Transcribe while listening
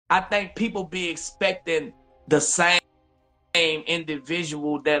I think people be expecting the same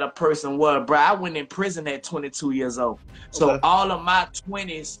individual that a person was, bro. I went in prison at 22 years old. So Okay. all of my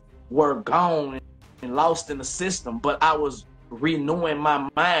 20s were gone and lost in the system, but I was renewing my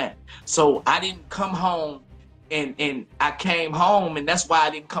mind. So I didn't come home and I came home, and that's why I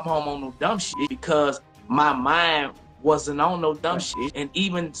didn't come home on no dumb shit, because my mind wasn't on no dumb shit. And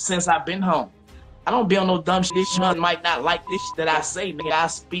even since I've been home, I don't be on no dumb shit. This one might not like this shit that I say, nigga. I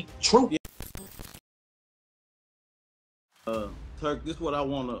speak truth. Turk, this is what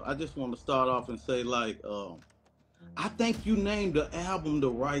I just wanna start off and say, like, I think you named the album the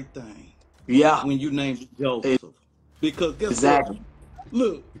right thing. Yeah. When you named it Joseph. Because guess Exactly.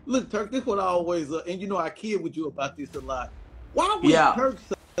 what? Look, Turk, this is what I always and you know I kid with you about this a lot. Why would Yeah. Turk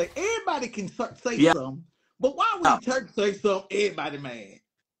say everybody can say Yeah. something, but why would Turk say something everybody mad?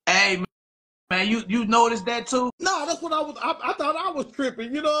 Hey man, you noticed that too? No, that's what I thought I was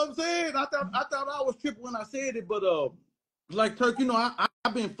tripping, you know what I'm saying? I thought I was tripping when I said it, but like Turk, you know,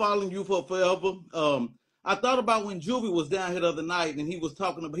 I've been following you for forever. I thought about when Juvie was down here the other night and he was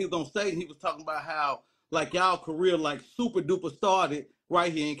on stage and he was talking about how like y'all career like super duper started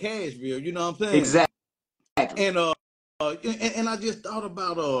right here in Cashville, you know what I'm saying? Exactly. And and I just thought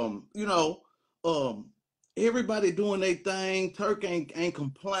about you know, everybody doing their thing. Turk ain't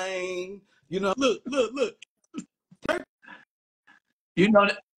complain. You know, look. Turk You know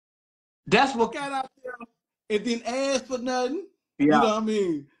that's what. got out there and didn't ask for nothing. You Yeah. know what I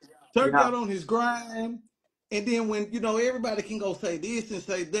mean? Turk Yeah. got on his grind, and then when you know everybody can go say this and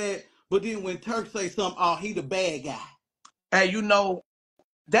say that, but then when Turk say something, oh, he the bad guy. Hey, you know,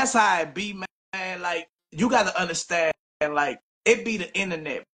 that's how it be, man. Like, you gotta understand, like, it be the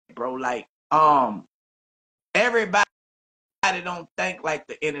internet, bro. Like, everybody don't think like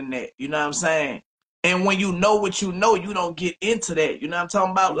the internet. You know what I'm saying? And when you know what you know, you don't get into that. You know what I'm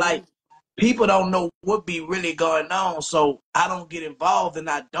talking about? Like, people don't know what be really going on, so I don't get involved and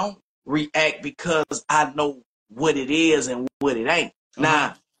I don't react because I know what it is and what it ain't.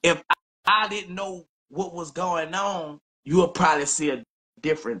 Now, if I didn't know what was going on, you would probably see a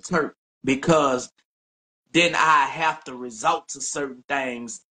different Turk, because then I have to resort to certain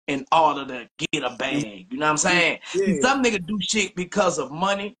things in order to get a bag. You know what I'm saying? Yeah. Some nigga do shit because of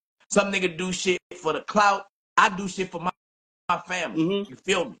money. Some nigga do shit for the clout. I do shit for my family. You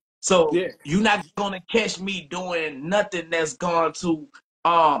feel me? So Yeah. you're not gonna catch me doing nothing that's going to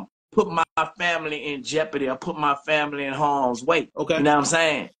put my family in jeopardy or put my family in harm's way. You Okay. know what I'm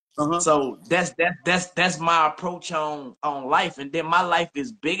saying? So that's my approach on life. And then my life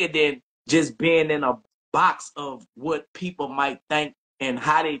is bigger than just being in a box of what people might think and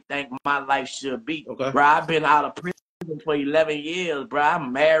how they think my life should be. Okay. Bro, I've been out of prison for 11 years, bro.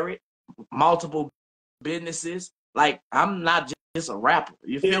 I'm married, multiple businesses. Like, I'm not just a rapper.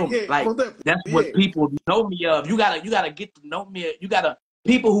 You feel me? Like, that's what people know me of. You gotta get to know me.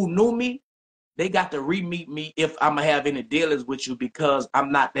 People who knew me, they got to re-meet me if I'm gonna have any dealings with you, because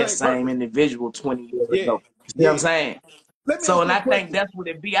I'm not that same individual 20 years ago. You see what I'm saying? Let me So, ask and you a I think question. that's what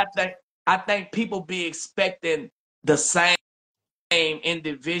it be. I think people be expecting the same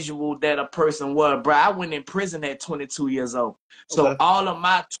individual that a person was, bro. I went in prison at 22 years old. So all of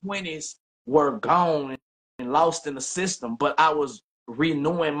my 20s were gone and lost in the system, but I was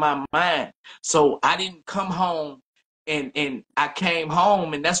renewing my mind. So I didn't come home and I came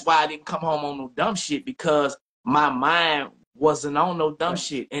home, and that's why I didn't come home on no dumb shit, because my mind wasn't on no dumb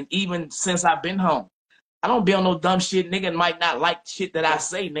shit. And even since I've been home, I don't be on no dumb shit. Nigga might not like shit that I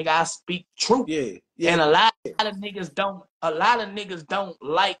say. Nigga, I speak truth. Yeah. And a lot of niggas don't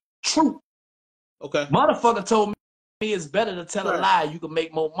like truth. Okay. Motherfucker told me it's better to tell a lie. You can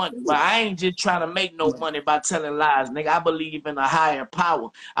make more money. But I ain't just trying to make no money by telling lies, nigga. I believe in a higher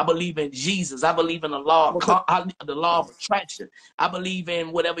power. I believe in Jesus. I believe in the law of attraction. I believe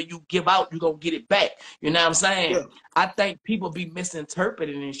in whatever you give out, you're going to get it back. You know what I'm saying? Yeah. I think people be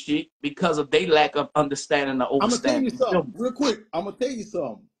misinterpreting this shit because of their lack of understanding or I'm gonna tell you overstanding. something real quick. I'm gonna tell you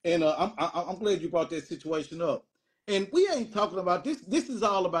something, and I'm glad you brought that situation up. And we ain't talking about this. This is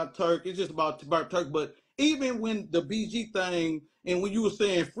all about Turk. It's just about Turk. But even when the BG thing, and when you were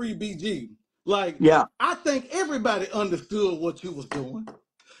saying free BG, like Yeah. I think everybody understood what you was doing.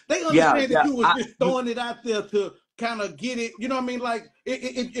 They Yeah. understand that Yeah. you was just throwing it out there to kind of get it. You know what I mean? Like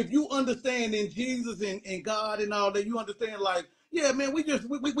if you understand in Jesus and God and all that, you understand like, yeah, man, we just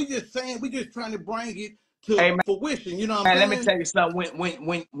trying to bring it to Hey, fruition. You know what I'm man, let me saying? tell you something.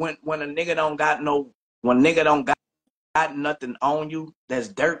 When a nigga don't got nothing on you, that's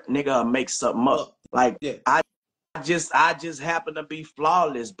dirt, nigga will make something up. Like, Yeah. I just happen to be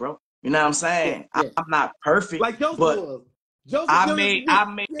flawless, bro. You know what I'm Yeah. saying? Yeah. I'm not perfect, Like Joseph but was. Joseph, I yeah.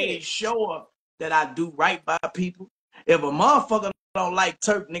 made sure that I do right by people. If a motherfucker don't like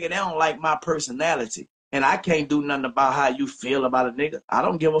Turk, nigga, they don't like my personality. And I can't do nothing about how you feel about a nigga. I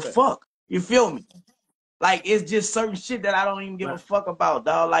don't give a fuck. You feel me? Like, it's just certain shit that I don't even give a fuck about,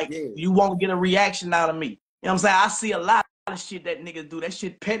 dog. Like, you won't get a reaction out of me. You know what I'm saying? I see a lot of shit that niggas do. That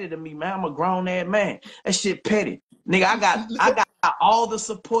shit petty to me, man. I'm a grown ass man. That shit petty. Nigga, I got all the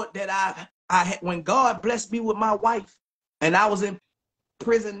support that I had when God blessed me with my wife and I was in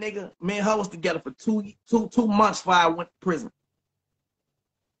prison, nigga. Me and her was together for two months before I went to prison.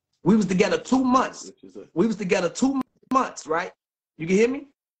 We was together 2 months. We was together 2 months, right? You can hear me?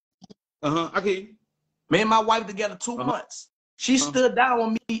 I can hear you. Me and my wife together 2 months. She stood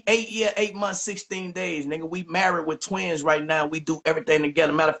down with me 8 years, 8 months, 16 days. Nigga, we married with twins right now. We do everything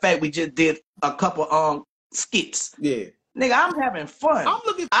together. Matter of fact, we just did a couple skits. Yeah. Nigga, I'm having fun.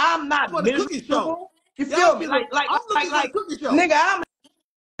 I'm not for the cookie show. miserable. You feel me? Like, cookie show. Nigga, I'm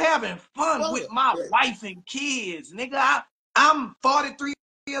having fun with my wife and kids. Nigga, I'm 43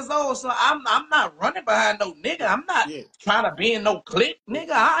 years old, so I'm not running behind no nigga. I'm not trying to be in no clique.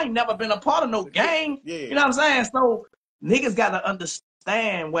 Nigga, I ain't never been a part of no gang. You know what I'm saying? So niggas gotta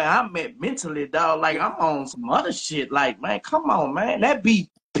understand where I'm at mentally, dog. Like, I'm on some other shit. Like, man, come on, man. That be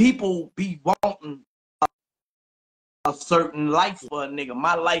people be wanting a certain life for a nigga.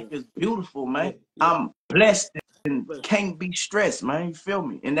 My life is beautiful, man. I'm blessed and can't be stressed, man. You feel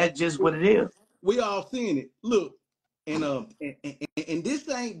me? And that's just what it is. We all seeing it. Look, and this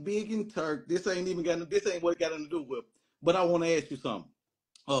ain't Big and Turk. This ain't what it got nothing to do with. But I want to ask you something.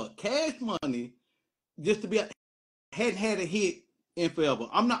 Cash Money, just to be hadn't had a hit in forever.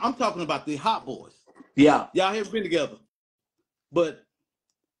 I'm talking about the Hot Boys. Yeah. Y'all haven't been together. But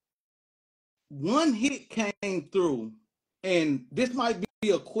one hit came through, and this might be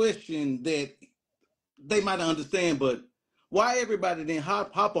a question that they might understand, but why everybody didn't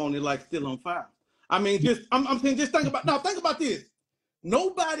hop on it like Still on Fire? I mean, I'm saying, just think about this.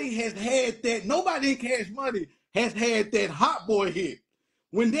 Nobody has had that. Nobody in Cash Money has had that Hot Boy hit.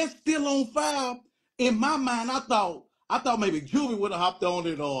 When that's Still on Fire, in my mind, I thought maybe Juvie would have hopped on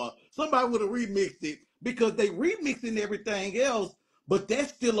it or somebody would have remixed it because they remixing everything else. But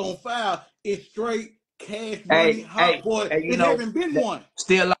that's Still on Fire. It's straight Cash Money, Hot Boy. It haven't been one.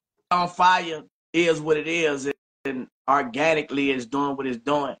 Still on Fire is what it is, and organically it's doing what it's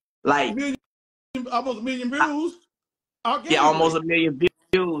doing. Like almost 1 million views. Yeah, almost 1 million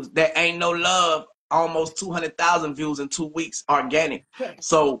views. There ain't no love. Almost 200,000 views in 2 weeks. Organic.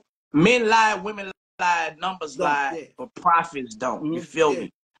 So men lie, women lie, numbers lie, but profits don't. You feel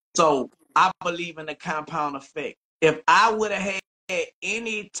me? So I believe in the compound effect. If I would have had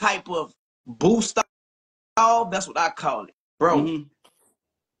any type of boost off, that's what I call it, bro.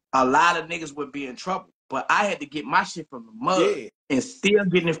 A lot of niggas would be in trouble. But I had to get my shit from the mud and still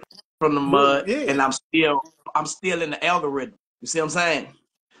getting it from the mud, and I'm still in the algorithm. You see what I'm saying?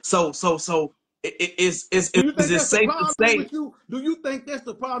 So it's safe to say. Do you think that's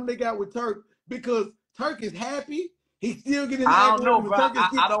the problem they got with Turk? Because Turk is happy, he's still getting the I don't know, algorithm.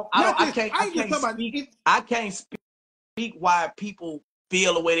 bro. I can't speak why people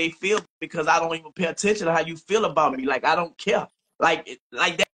feel the way they feel because I don't even pay attention to how you feel about me. Like, I don't care. Like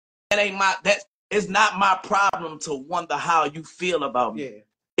that ain't it's not my problem to wonder how you feel about me.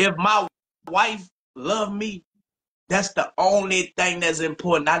 If my wife love me, that's the only thing that's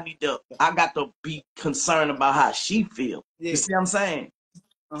important. I got to be concerned about how she feel. You see what I'm saying?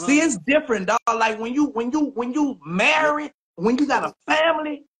 See, it's different, dog. Like when you married, when you got a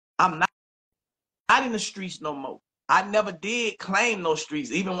family, I'm not in the streets no more. I never did claim no streets.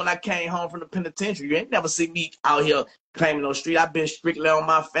 Even when I came home from the penitentiary, you ain't never see me out here claiming no street. I've been strictly on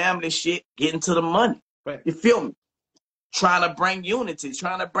my family shit, getting to the money. You feel me? Trying to bring unity,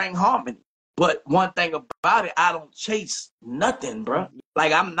 trying to bring harmony. But one thing about it, I don't chase nothing, bro.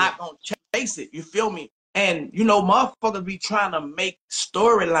 Like, I'm not going to chase it. You feel me? And, you know, motherfuckers be trying to make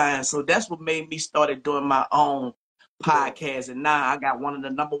storylines. So that's what made me started doing my own podcast. And now I got one of the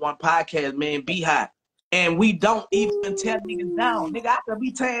 #1 podcasts, man, Beehive. And we don't even tear niggas down. Nigga, I could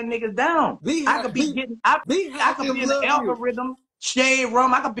be tearing niggas down. I could be getting, I could be in the algorithm, shade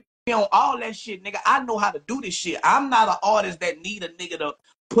room. I could be on all that shit, nigga. I know how to do this shit. I'm not an artist that need a nigga to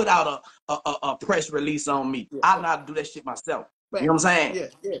put out a press release on me. I know how to do that shit myself. You know what I'm saying?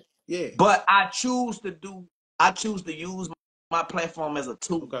 Yeah. But I choose to use my platform as a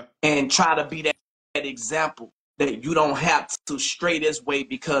tool and try to be that example that you don't have to stray this way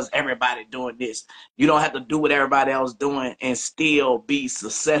because everybody doing this. You don't have to do what everybody else doing and still be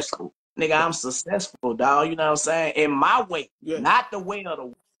successful. Nigga, I'm successful, dog. You know what I'm saying? In my way, not the way of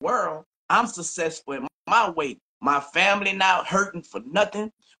the world. I'm successful in my way. My family not hurting for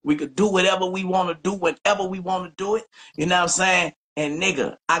nothing. We could do whatever we want to do whenever we want to do it. You know what I'm saying? And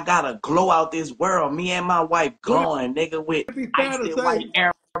nigga, I gotta glow out this world. Me and my wife Would glowing, nigga, with it be fair iced to white say,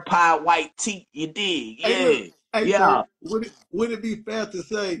 air pie white teeth. You dig? hey, look, Yeah. hey, Yeah. Turk, would it be fair to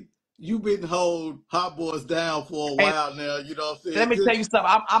say you been holding Hot Boys down for a Hey, while now? You know what I'm let saying? me tell you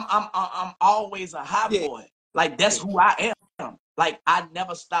something. I'm always a hot Yeah, boy. Like that's yeah, who I am. Like I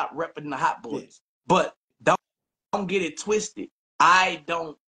never stop repping the hot yeah. boys. But don't get it twisted. I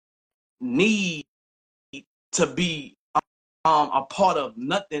don't need to be a part of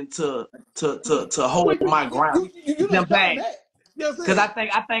nothing to hold Well, my ground. You you know done what I'm done saying? that. You know what I'm Because saying?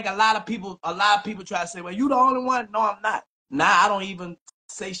 I think a lot of people try to say, well, you the only one. No, I'm not. Nah, I don't even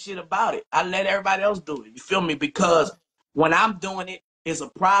say shit about it. I let everybody else do it. You feel me? Because when I'm doing it, it's a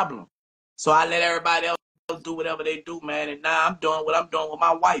problem. So I let everybody else do whatever they do, man. And now I'm doing what I'm doing with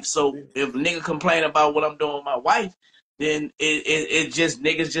my wife. So if a nigga complain about what I'm doing with my wife, then it just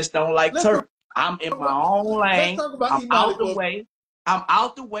niggas just don't like Let's talk Turk. I'm in my about own let's lane. talk about I'm Imani out the for way. I'm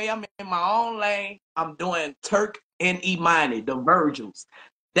out the way. I'm in my own lane. I'm doing Turk and Imani, the Virgils.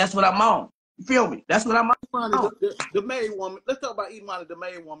 That's what I'm on. You feel me? That's what I'm Imani, on. the maid woman. Let's talk about Imani, the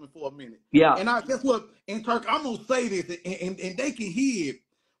maid woman, for a minute. Yeah. And I guess what in Turk, I'm gonna say this, and they can hear it.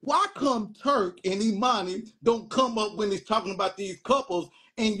 Why come Turk and Imani don't come up when it's talking about these couples,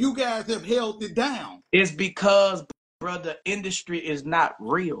 and you guys have held it down? It's because, bro, the industry is not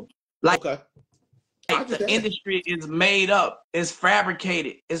real. Okay, I just The asked. industry is made up. It's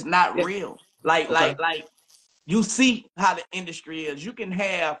fabricated. It's not Yeah. real. Okay. You see how the industry is. You can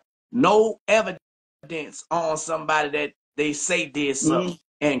have no evidence on somebody that they say did Mm-hmm. something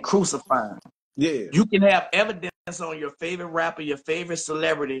and crucify them. Yeah. You can have evidence on your favorite rapper, your favorite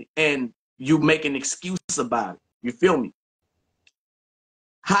celebrity, and you make an excuse about it. You feel me?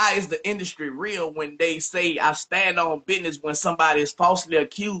 How is the industry real when they say I stand on business when somebody is falsely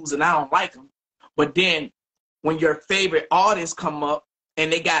accused and I don't like them? But then when your favorite artists come up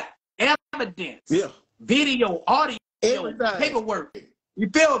and they got evidence, Yeah. video, audio, Everything. paperwork, you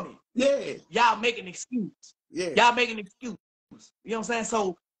feel me? Yeah. Y'all make an excuse. Yeah. Y'all make an excuse. You know what I'm saying?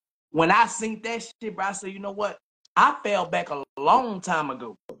 So when I seen that shit, bro, I said, you know what? I fell back a long time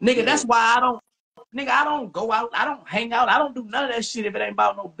ago. Nigga, Yeah. that's why I don't go out, I don't hang out, I don't do none of that shit if it ain't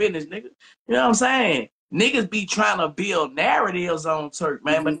about no business, nigga. You know what I'm saying? Niggas be trying to build narratives on Turk,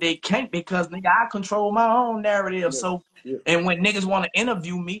 man, Mm-hmm. but they can't because, nigga, I control my own narrative. Yeah. So, Yeah. and when niggas want to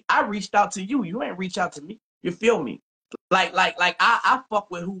interview me, I reached out to you. You ain't reach out to me. You feel me? I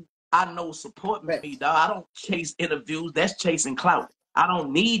fuck with who I know support me, Facts. dog. I don't chase interviews. That's chasing clout. I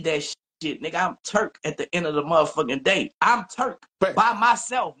don't need that shit, nigga. I'm Turk at the end of the motherfucking day. I'm Turk Facts. by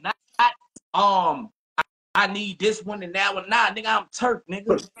myself, not um I need this one and that one. Nah, nigga, I'm Turk, nigga.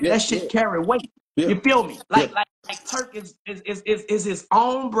 Yeah. That Yeah. shit carry weight. Yeah. You feel me? Yeah. Like Turk is his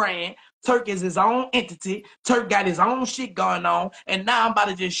own brand. Turk is his own entity. Turk got his own shit going on. And now I'm about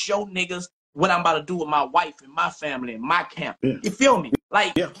to just show niggas what I'm about to do with my wife and my family and my camp. Yeah. You feel me?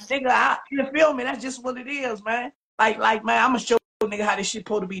 Like, Yeah. nigga, you feel me? That's just what it is, man. Man, I'm gonna show nigga how this shit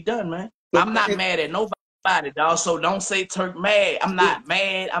supposed to be done, man. But I'm not mad at nobody, dog. So don't say Turk mad. I'm yeah. not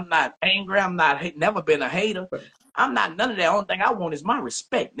mad. I'm not angry. I'm not never been a hater. I'm not none of that. Only thing I want is my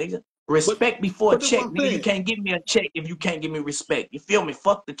respect, nigga. But Respect before a but that's what check, I'm nigga. You saying. can't give me a check if you can't give me respect. You feel me?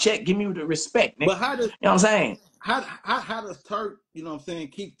 Fuck the check. Give me the respect, nigga. But how does You know what I'm saying? how does Turk, you know what I'm saying,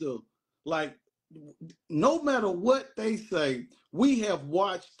 keep the like no matter what they say, we have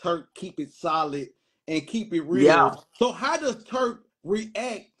watched Turk keep it solid and keep it Yeah. real. So how does Turk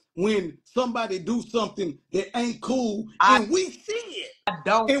react when somebody do something that ain't cool I and we see it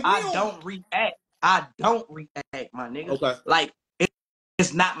and we I don't? don't react. I don't react, my nigga. Okay. Like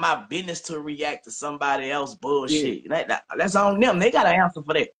it's not my business to react to somebody else Yeah. bullshit. That's on them. They got an answer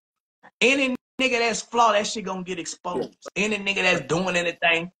for that. Any nigga that's flawed, that shit gonna get Yeah. exposed. Any nigga that's doing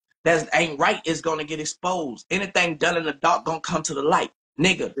anything that ain't right is gonna get exposed. Anything done in the dark gonna come to the light.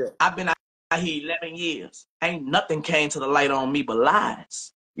 Nigga, Yeah. I've been out here 11 years. Ain't nothing came to the light on me but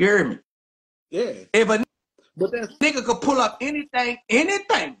lies. You hear me? Yeah. If a But that's nigga could pull up anything,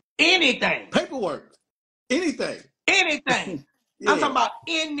 paperwork. Anything. anything. I'm Yeah. talking about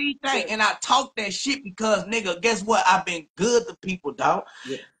anything. And I talk that shit because, nigga, guess what? I've been good to people, dog.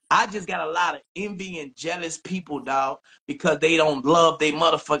 Yeah. I just got a lot of envy and jealous people, dog, because they don't love their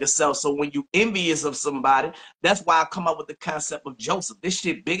motherfucking self. So when you envious of somebody, that's why I come up with the concept of Joseph. This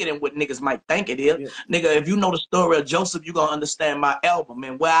shit bigger than what niggas might think it is. Yeah. Nigga, if you know the story of Joseph, you gonna understand my album.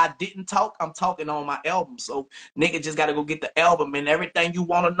 And where I didn't talk, I'm talking on my album. So nigga just gotta go get the album and everything you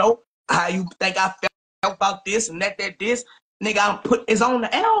wanna know, how you think I felt about this and this, nigga, it's on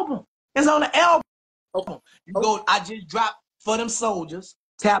the album. It's on the album. Okay. You go, I just dropped For Them Soldiers,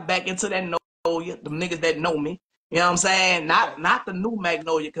 tap back into that Magnolia, the niggas that know me. You know what I'm saying? Not the new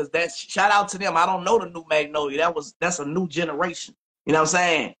Magnolia, because that's, shout out to them. I don't know the new Magnolia. That's a new generation. You know what I'm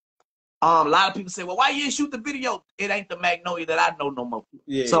saying? A lot of people say, well, why you didn't shoot the video? It ain't the Magnolia that I know no more.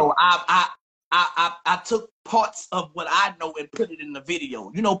 Yeah. So I took parts of what I know and put it in the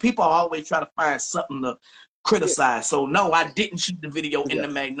video. You know, people always try to find something to criticize. So no, I didn't shoot the video in the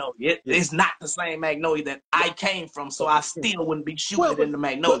Magnolia. It's not the same Magnolia that I came from, so I still wouldn't be shooting it in the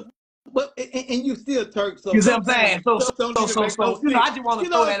Magnolia. But you still Turk, so you see what I'm saying? So no you know, I just want to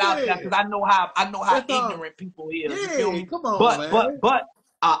throw that out there because I know how That's ignorant people is. Yeah, You feel me? come on, man. But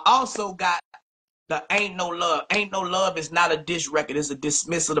I also got the Ain't No Love. Ain't No Love is not a diss record. It's a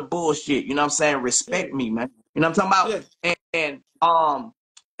dismissal of the bullshit. You know what I'm saying? Respect me, man. You know what I'm talking about?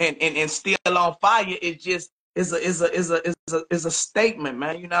 And Still on Fire is a statement,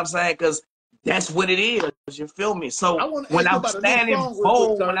 man. You know what I'm saying? Because that's what it is. You feel me? So when I'm standing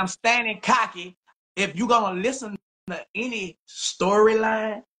bold, when I'm standing cocky, if you're gonna listen to any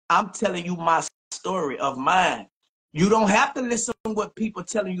storyline, I'm telling you my story of mine. You don't have to listen to what people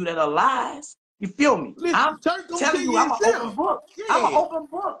telling you that are lies. You feel me? Listen, I'm telling you, I'm an open book. I'm an open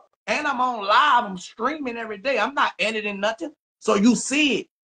book. And I'm on live. I'm streaming every day. I'm not editing nothing. So you see it.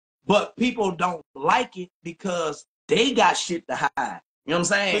 But people don't like it because they got shit to hide. You know what I'm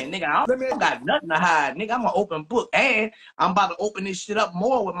saying? Nigga, I don't got nothing to hide. Nigga, I'm an open book. And I'm about to open this shit up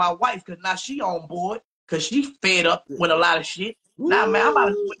more with my wife because now she on board because she fed up with a lot of shit. Now, man,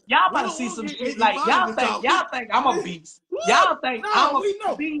 y'all about to see some shit like y'all think I'm a beast. Y'all think I'm a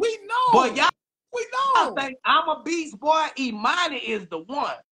beast. We know. But y'all think I'm a beast, boy. Imani is the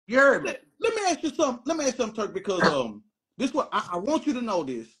one. You heard me? Let me ask you something, Turk, because this what I want you to know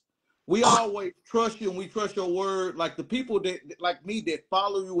this. We always trust you and we trust your word. Like the people that like me that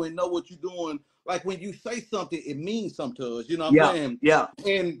follow you and know what you're doing. Like when you say something, it means something to us. You know what I'm saying? Yeah.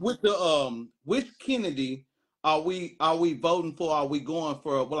 And with the which Kennedy are we voting for? Are we going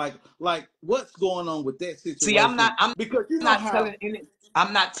for like what's going on with that situation? See, I'm not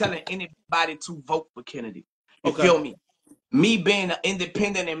telling anybody to vote for Kennedy. You feel me? Me being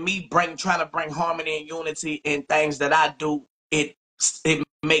independent and me trying to bring harmony and unity in things that I do, it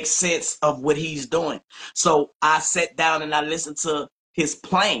makes sense of what he's doing. So I sat down and I listened to his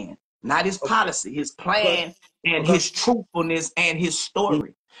plan, not his policy, his plan and his truthfulness and his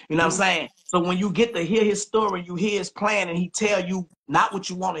story. You know what I'm saying? So when you get to hear his story, you hear his plan and he tell you not what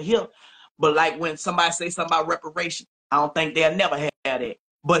you want to hear, but like when somebody say something about reparation, I don't think they'll never have that.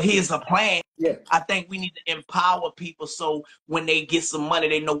 But here's a plan. Yeah. I think we need to empower people so when they get some money,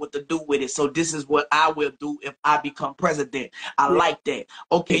 they know what to do with it. So this is what I will do if I become president. I like that.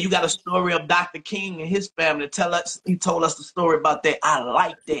 Okay, you got a story of Dr. King and his family. He told us the story about that. I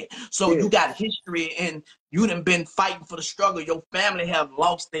like that. So you got history and you done been fighting for the struggle. Your family have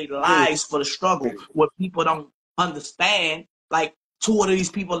lost their lives for the struggle. What people don't understand, like 2 of these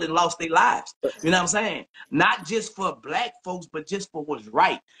people that lost their lives. You know what I'm saying? Not just for black folks, but just for what's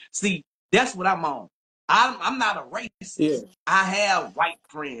right. See, that's what I'm on. I'm not a racist. Yeah. I have white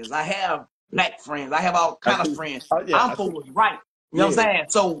friends. I have black friends. I have all kind of friends. I'm for what's right. You know what I'm saying?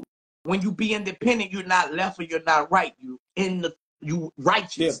 So when you be independent, you're not left or you're not right. You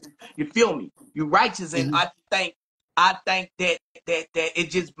righteous. You feel me? You righteous, and I think that it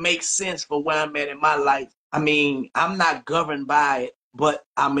just makes sense for where I'm at in my life. I mean, I'm not governed by it, but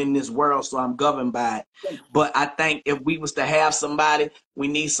I'm in this world, so I'm governed by it. But I think if we was to have somebody, we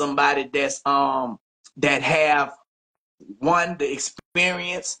need somebody that's that have one, the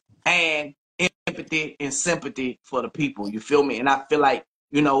experience and empathy and sympathy for the people. You feel me? And I feel like,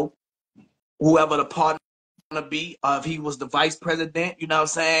 you know, whoever the partner be, if he was the vice president, you know what I'm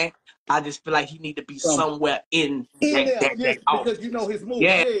saying? I just feel like he need to be somewhere in that office. Because you know his move.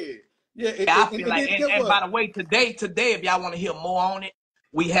 I feel like, and by the way, today, if y'all want to hear more on it,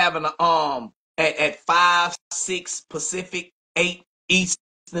 we having at 5, 6 Pacific, 8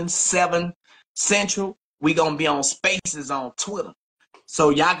 Eastern, 7 Central. We gonna be on Spaces on Twitter,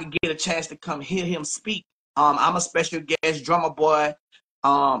 so y'all can get a chance to come hear him speak. I'm a special guest, drummer boy,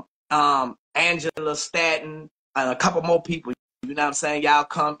 Angela Staten, and a couple more people. You know what I'm saying? Y'all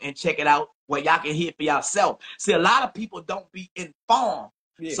come and check it out where y'all can hear it for yourself. See, a lot of people don't be informed.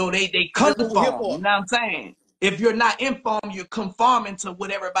 So they conform, you know what I'm saying? If you're not informed, you're conforming to what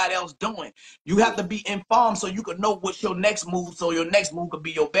everybody else doing. You have to be informed so you can know what's your next move, so your next move could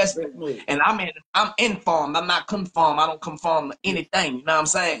be your best move. And I'm informed. I'm not conformed. I don't conform to anything. You know what I'm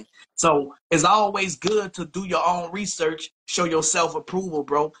saying? So it's always good to do your own research, show your self-approval,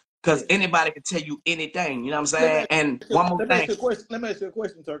 bro. Because anybody can tell you anything. You know what I'm saying? And one more thing. Let me ask you a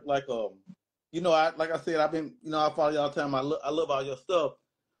question, Turk. Like, you know, like I said, I've been, you know, I follow y'all the time. I love all your stuff.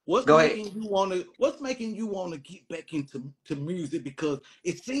 What's Go ahead. making you want to get back into music? Because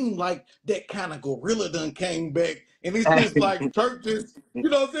it seemed like that kind of gorilla done came back, and it's just like Turk just, you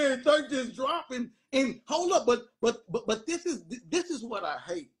know what I'm saying? Turk just dropping. And hold up, but this is what I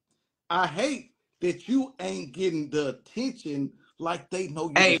hate. I hate that you ain't getting the attention like they know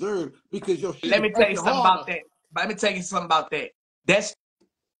you Hey, deserve, because your shit let is me tell you acting something harder. about that. Let me tell you something about that. That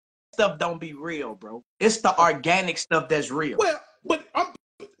stuff don't be real, bro. It's the organic stuff that's real. Well, but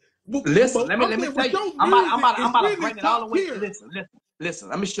Listen, let I'm me saying, tell but you. your I'm about, I'm music about, I'm is about to really bring it all the top way. tier. Listen.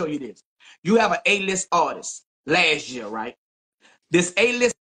 Let me show you this. You have an A-list artist last year, right? This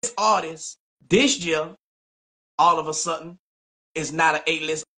A-list artist this year, all of a sudden, is not an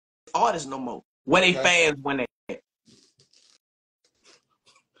A-list artist no more. Where they fans when they?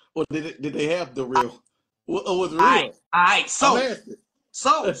 Or did they have the real? Or was it All real? right. I'm So asking.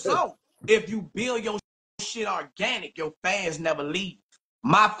 if you build your shit organic, your fans never leave.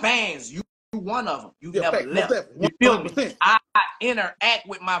 My fans, you one of them. You Yeah, never fact, most left. definitely, You feel me? 100%. I interact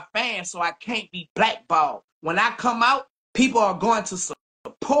with my fans, so I can't be blackballed. When I come out, people are going to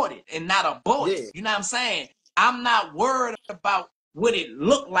support it and not abort it. Yeah. You know what I'm saying? I'm not worried about what it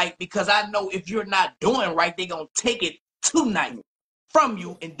look like, because I know if you're not doing right, they're gonna take it tonight from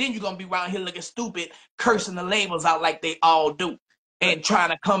you, and then you're gonna be around here looking stupid, cursing the labels out like they all do, and trying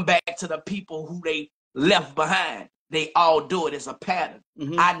to come back to the people who they left behind. They all do it as a pattern.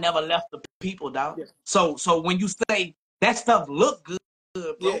 Mm-hmm. I never left the people, dog. Yeah. So when you say that stuff look good,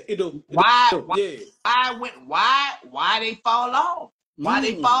 bro, Yeah, it'll why yeah. why they fall off? Why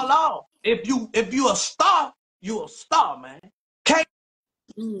they fall off? If you a star, you a star, man. Can't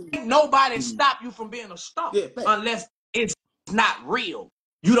nobody stop you from being a star, Yeah, unless it's not real.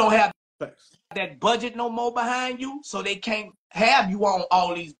 You don't have facts. that budget no more behind you, so they can't have you on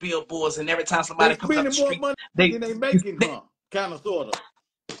all these billboards. And every time They somebody comes up the spending more street, money they, than they making, they huh? Kind of, sort of.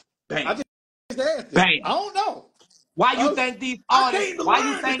 I bam, just asked it. bam. I don't know. Why you think these I artists? came to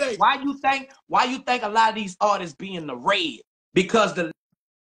learn today. Why you think a lot of these artists be in the red? Because the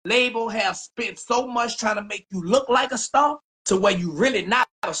label have spent so much trying to make you look like a star, to where you really not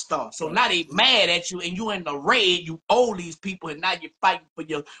a star. So now they mad at you, and you in the red. You owe these people, and now you're fighting for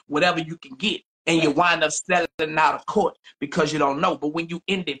your whatever you can get, and you wind up selling out of court because you don't know. But when you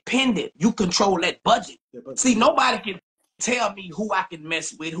independent, you control that budget. See, nobody can tell me who I can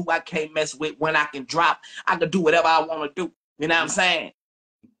mess with, who I can't mess with, when I can drop. I can do whatever I want to do. You know what I'm saying?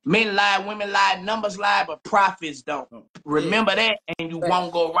 Men lie, women lie, numbers lie, but profits don't. Remember that, and you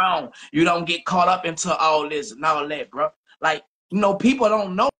won't go wrong. You don't get caught up into all this and all that, bro. Like, people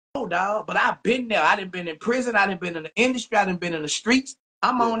don't know, dog, but I've been there. I done been in prison. I done been in the industry. I done been in the streets.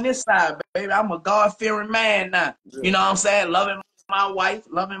 I'm on this side, baby. I'm a God-fearing man now. You know what I'm saying? Loving my wife,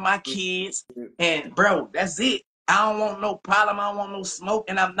 loving my kids, and, bro, that's it. I don't want no problem. I don't want no smoke,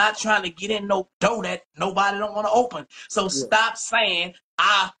 and I'm not trying to get in no door that nobody don't want to open. So stop saying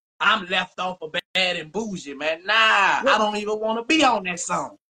I'm left off of Bad and Bougie, man. Nah, I don't even want to be on that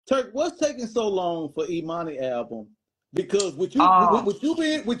song. Turk, what's taking so long for Imani album? Because with you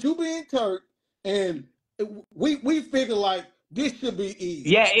being Turk, and we figure like this should be easy.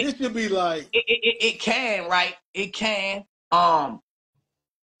 Yeah, This should be like it can, right? It can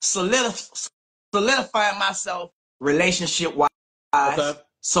solidify myself relationship wise. okay.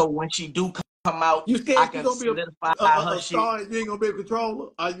 So when she do come out, You I scared you can gonna be solidify a her shit. star and you ain't gonna be a controller?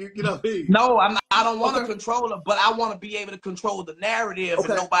 Are you know? No, I'm not, I don't want to Okay. control her, but I want to be able to control the narrative, and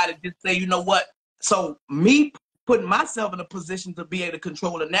Okay. nobody just say, you know what? So me putting myself in a position to be able to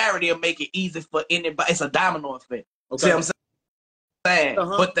control the narrative, make it easy for anybody. It's a domino effect. Okay. See what I'm saying?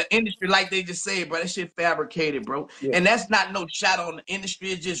 But the industry, like they just said, bro, that shit fabricated, bro. Yeah. And that's not no shot on the industry.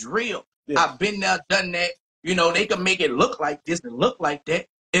 It's just real. Yeah. I've been there, done that. They can make it look like this and look like that.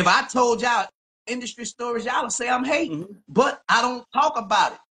 If I told y'all industry stories, y'all would say I'm hating. But I don't talk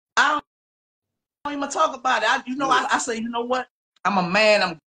about it. I don't even talk about it. I say, you know what? I'm a man.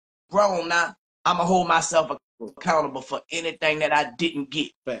 I'm grown now. I'm going to hold myself accountable for anything that I didn't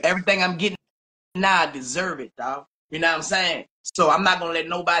get. Thanks. Everything I'm getting now, I deserve it, dog. You know what I'm saying? So I'm not going to let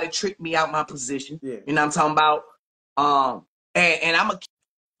nobody trick me out my position. Yeah. You know what I'm talking about? And I'm going to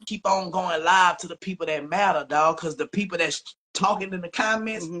keep on going live to the people that matter, dog, because the people that's talking in the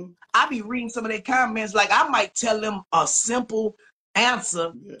comments, I be reading some of their comments, like I might tell them a simple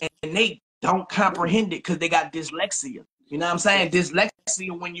answer, and they don't comprehend it because they got dyslexia. You know what I'm saying?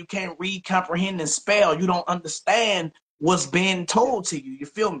 Dyslexia, when you can't read, comprehend, and spell, you don't understand what's being told to you. You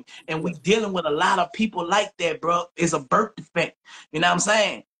feel me? And we dealing with a lot of people like that, bro. It's a birth defect. You know what I'm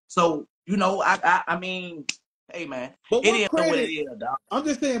saying? So, I mean, hey, man, But it what is what it credit? is, dog. I'm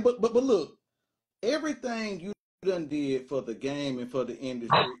just saying, but look, everything you done did for the game and for the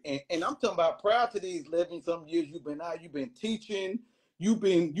industry, and I'm talking about prior to these 11-some years you've been out, you've been teaching, you've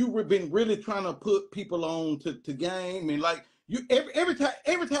been really trying to put people on to game, and like you every time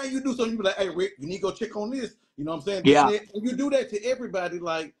you do something, you be like, hey Rick, you need to go check on this. You know what I'm saying? This Yeah, and that. And you do that to everybody.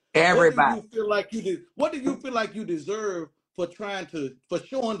 Like, what do everybody. you feel like you did? What do you feel like you deserve for showing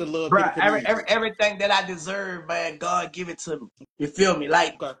the love to the Bruh, community? everything that I deserve, man, God give it to me. You feel me?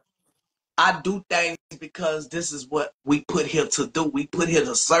 Like, Okay. I do things because this is what we put here to do. We put here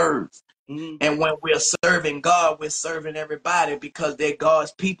to serve. Mm-hmm. And when we're serving God, we're serving everybody because they're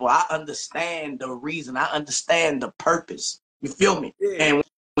God's people. I understand the reason. I understand the purpose. You feel me? Yeah. And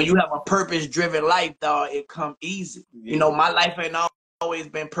when you have a purpose-driven life, dog, it come easy. Yeah. You know, my life ain't always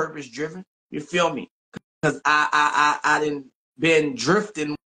been purpose-driven. You feel me? Because I didn't been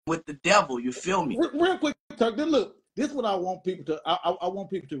drifting with the devil. You feel me? Real quick, Turk. Look, this is what I want people to. I want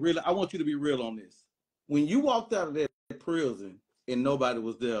people to really. I want you to be real on this. When you walked out of that prison and nobody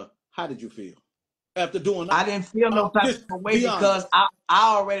was there, how did you feel after doing? I didn't feel no type Just of way be because honest.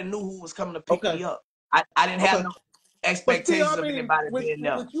 I already knew who was coming to pick Okay. me up. I didn't have Okay. no But still, expectations I of mean, anybody being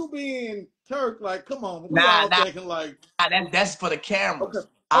there. with you being Turk, like, come on, we Nah, all thinking like, that's for the okay, cameras.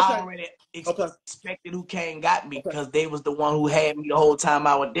 I okay, already okay, expected who came and got me okay. because they was the one who had me the whole time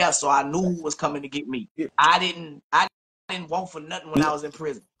I was there. So I knew who was coming to get me. Yeah. I didn't want for nothing when I was in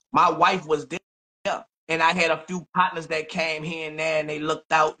prison. My wife was there. And I had a few partners that came here and there and they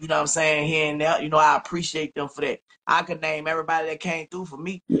looked out, you know what I'm saying, here and there. You know, I appreciate them for that. I could name everybody that came through for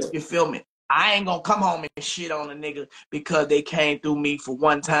me. Yeah. You feel me? I ain't gonna come home and shit on a nigga because they came through me for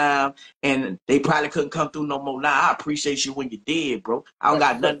one time and they probably couldn't come through no more. Nah, I appreciate you when you did, bro. I don't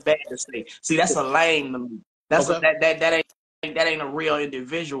got nothing bad to say. See, that's a lame to me. That's Okay. that ain't a real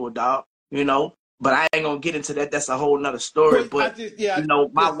individual, dog. You know. But I ain't gonna get into that. That's a whole nother story. But I But just, yeah, you know,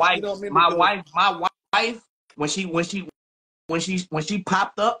 you know what I mean? Because my wife, when she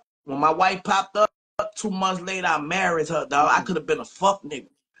popped up, when my wife popped up 2 months later, I married her, dog. I could have been a fuck nigga.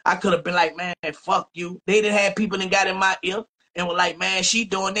 I could have been like, man, fuck you. They didn't have people that got in my ear and were like, man, she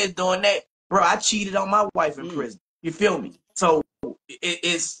doing this, doing that. Bro, I cheated on my wife in prison. You feel me? So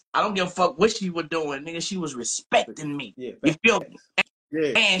it's I don't give a fuck what she was doing, nigga. She was respecting me. yeah, You feel me?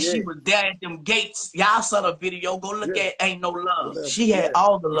 yeah, And yeah, she was there at them gates. Y'all saw the video. Go look yeah. at Ain't No Love. Love, She had yeah.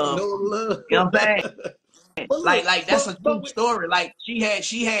 all the Ain't love no for me. love. You know what I'm saying? But look, Like that's a true story. Like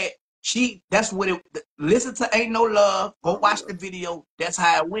that's what it. Listen to Ain't No Love. Go watch the video. That's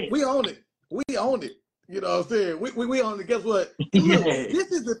how it went. we own it. We own it. You know what I'm saying? We own it. Guess what? And look, Yeah,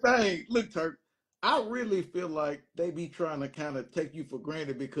 this is the thing. Look, Turk, I really feel like they be trying to kind of take you for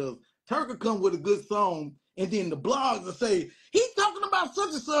granted because Turk will come with a good song and then the blogs will say, he's talking about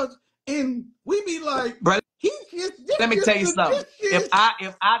such and such. And we be like, bro. he's just, Let me tell you something. If just, I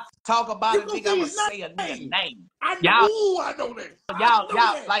talk about you a gonna nigga, say I'ma his say a nigga name. name. I Y'all, know that. I know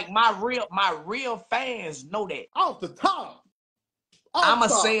y'all, that. like my real fans know that. Off the top. I'ma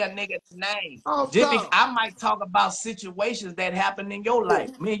Off say top. a nigga's name. Off Just because top. I might talk about situations that happened in your Yeah.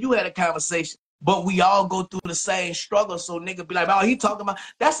 life. Me and you had a conversation, but we all go through the same struggle. So nigga be like, oh, he talking about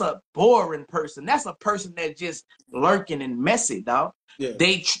that's a boring person. That's a person that just lurking and messy, dog. Yeah.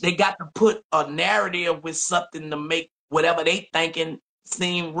 They got to put a narrative with something to make whatever they thinking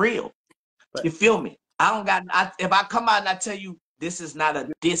seem real. Right. You feel me? If I come out and I tell you this is not a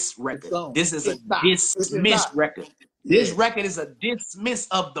diss record, this is a It's not. It's dismiss not. record. This Yeah. record is a dismiss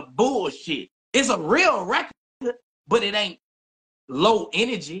of the bullshit. It's a real record, but it ain't low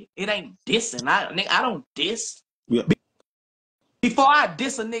energy. It ain't dissing. I don't diss. Yeah. Before I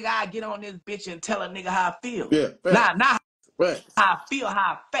diss a nigga, I get on this bitch and tell a nigga how I feel. Yeah. Not Right. how I feel, how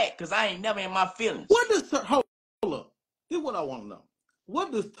I fat, because I ain't never in my feelings. What does Turk hold up? This is what I want to know.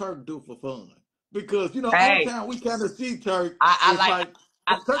 What does Turk do for fun? Because you know, every Hey, time we kind of see Turk, I it's like like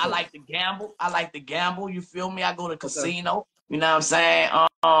I Turk. like to gamble. I like to gamble. You feel me? I go to Okay. casino. You know what I'm saying?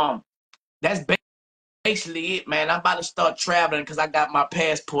 That's basically it, man. I'm about to start traveling because I got my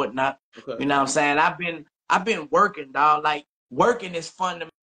passport now. Okay. You know what I'm saying? I've been working, dog. Like working is fun to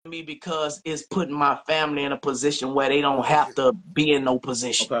me because it's putting my family in a position where they don't have to be in no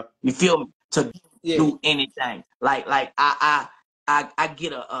position. Okay. You feel me? To Yeah. do anything. Like I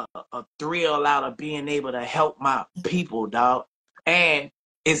get a thrill out of being able to help my people, dog. And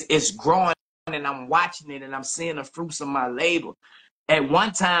it's growing and I'm watching it and I'm seeing the fruits of my labor. At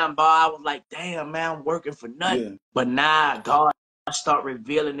one time, boy, I was like, damn, man, I'm working for nothing. Yeah. But now God start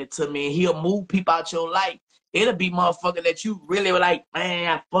revealing it to me and he'll move people out your life. It'll be motherfucker that you really were like,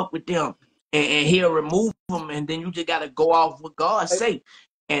 man, I fuck with them. And he'll remove them and then you just got to go off what God Hey, say.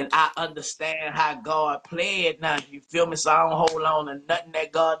 and I understand how God played now. You feel me? So I don't hold on to nothing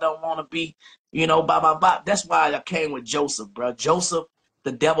that God don't want to be, you know, blah, blah, blah. That's why I came with Joseph, bro. Joseph,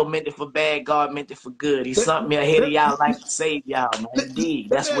 the devil meant it for bad, God meant it for good. He sent me ahead of y'all like to save y'all, man. Indeed.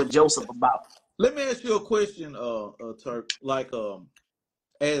 That's what Joseph about. Let me ask you a question, Turk. Like,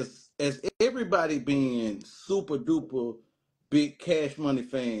 as everybody being super duper big Cash Money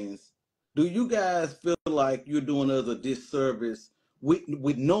fans, do you guys feel like you're doing us a disservice with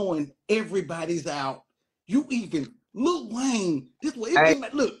knowing everybody's out? You even Lil Wayne, this way Hey,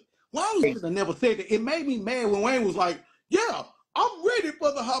 look, Wayne should have never said that. It made me mad when Wayne was like, "Yeah, I'm ready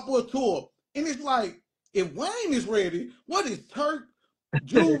for the Hotboy Tour," and it's like, if Wayne is ready, what is Turk,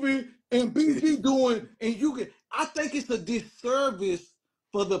 Juvie, and BG doing? And you can, I think it's a disservice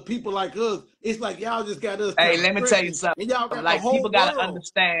for the people like us. It's like y'all just got us hey, kind of let me tell you stretching, something. and y'all got the Like, people whole got to world.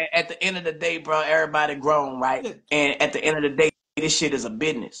 understand at the end of the day, bro, everybody grown, right? Yeah, And at the end of the day, this shit is a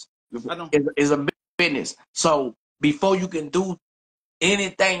business. I know. It's a business. So before you can do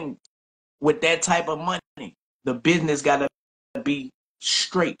anything with that type of money, the business got to be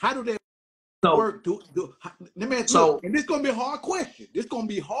straight. How do they So, work? Let me ask, look, so and this is gonna be a hard question. This is gonna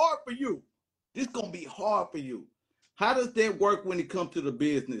be hard for you. This is gonna be hard for you. How does that work when it comes to the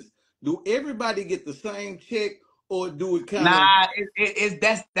business? Do everybody get the same check, or do it kind of? nah,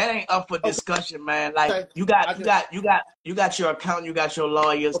 that ain't up for Okay, discussion, man. Like, okay, you I got you just got you got you got your account, you got your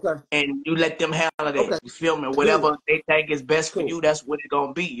lawyers, okay, and you let them handle that. okay, You feel me? good, Whatever they think is best for cool, you, that's what it's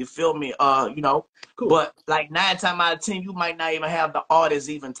gonna be. You feel me? You know. cool, But like 9 times out of 10, you might not even have the artists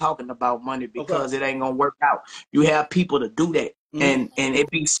even talking about money okay. because it ain't gonna work out. You have people to do that, Mm-hmm. and it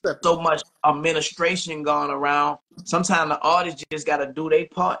be so much administration going around. Sometimes the artist just gotta do their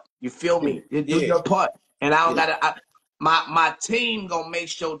part. You feel Yeah, me? You do yeah, your part. And I don't yeah. gotta. My team gonna make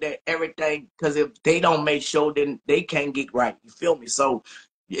sure that everything, because if they don't make sure, then they can't get right. You feel me? So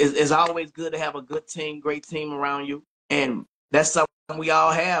it's always good to have a good team, great team around you, and that's something we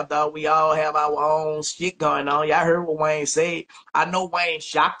all have, dog. We all have our own shit going on. Y'all heard what Wayne said. I know Wayne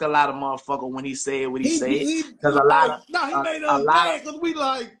shocked a lot of motherfuckers when he said what he said, because Like, no, he made a us lot of mad because we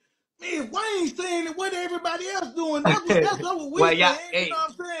like, man, Wayne saying it, what everybody else doing? That's what we well, saying. y'all, You know hey,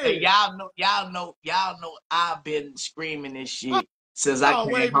 what I'm hey, saying? y'all know, I've been screaming this shit since I Oh,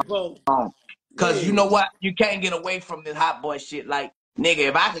 way came before. home. Cause you Yeah. know what? You can't get away from this hot boy shit. Like, nigga,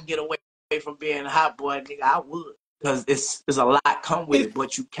 if I could get away from being a hot boy, nigga, I would. Cause it's a lot come with it, It's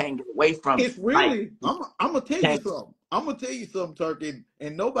but you can't get away from it. it's Like, really, you I'm gonna tell you can't. something. I'm gonna tell you something, Turkey,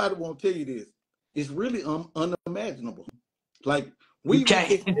 and nobody won't tell you this. It's really unimaginable. Like You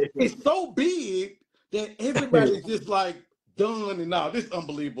can't. it's so big that everybody's just like done and now this is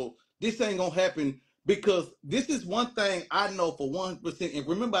unbelievable. This ain't gonna happen because this is one thing I know for 1%. And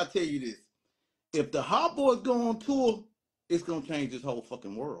remember, I tell you this: if the Hot Boys go on tour, it's gonna change this whole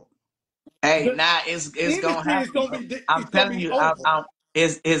fucking world. Hey, The now it's gonna industry happen, bro. I'm it's gonna telling be you, over.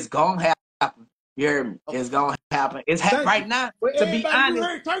 it's gonna happen. You hear me? Okay, It's gonna happen. thank Right you. now. But To be everybody, you honest,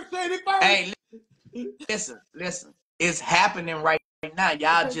 heard Turk say it first. hey, listen. It's happening right now.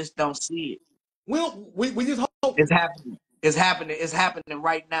 Y'all Okay, just don't see it. we just It's hoping. happening. It's happening. It's happening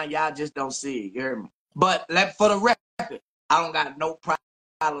right now. Y'all just don't see it. You hear me? But for the record, I don't got no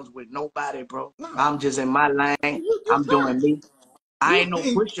problems with nobody, bro. No, I'm just in my lane. you I'm Turk. doing me. I You ain't no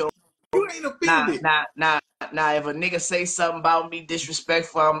ain't pushover. you ain't Nah, offended. nah, nah, nah. If a nigga say something about me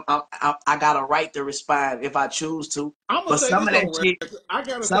disrespectful, I got a right to respond if I choose to. I'm gonna But say some of this that on shit, record. I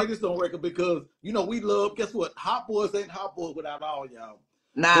gotta say some this on record because you know we love. Guess what? Hot Boys ain't Hot Boys without all y'all.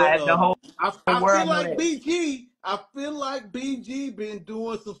 nah, But the whole I feel world know like that. BG. I feel like BG been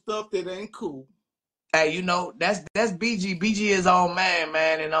doing some stuff that ain't cool. Hey, you know that's BG. BG is all man,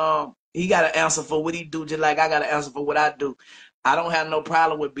 and he got to answer for what he do, just like I got to answer for what I do. I don't have no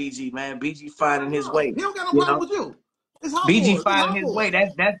problem with BG, man. BG finding his No, way, he don't got no you problem know. with you. It's Hot BG Boys. It's finding Hot his way.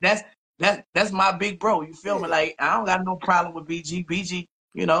 Boys. That's my big bro. You feel me? Yeah, Like, I don't got no problem with BG. BG,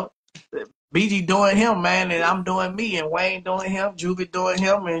 you know, BG doing him, man, and yeah. I'm doing me, and Wayne doing him, Juvie doing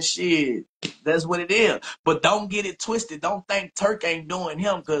him, and shit. That's what it is. But don't get it twisted. Don't think Turk ain't doing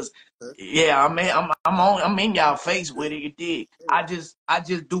him, because yeah, I'm in y'all face with it. You did. I just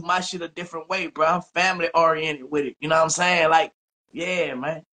do my shit a different way, bro. I'm family oriented with it. You know what I'm saying? Like, yeah,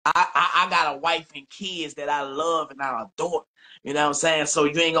 man. I got a wife and kids that I love and I adore. You know what I'm saying? So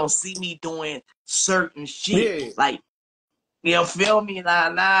you ain't gonna see me doing certain shit. Yeah. Like, you know, feel me? Nah,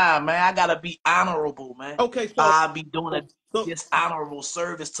 man. I gotta be honorable, man. Okay, I'll be doing a so dishonorable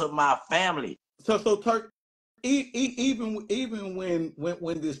service to my family. so Turk. Even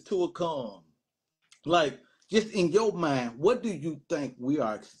when this tour comes, like just in your mind, what do you think we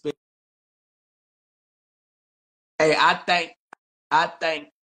are expecting? Hey, I think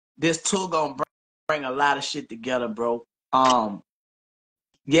this tour gonna bring a lot of shit together, bro.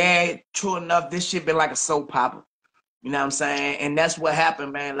 Yeah, true enough, this shit been like a soap opera. You know what I'm saying? And that's what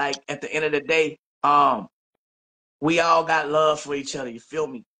happened, man. Like at the end of the day, we all got love for each other. You feel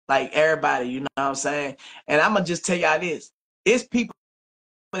me? Like everybody, you know what I'm saying? And I'm gonna just tell y'all this: it's people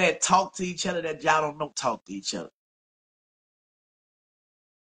that talk to each other that y'all don't know talk to each other.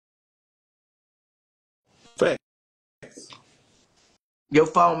 Facts. Your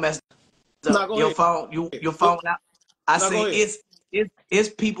phone messed up. Now go Your ahead. phone, your phone out. I Now go say ahead. it's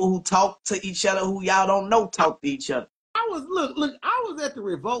people who talk to each other who y'all don't know talk to each other. I was at the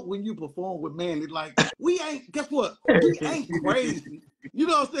Revolt when you performed with Mannie. Like, we ain't, guess what? We ain't crazy. You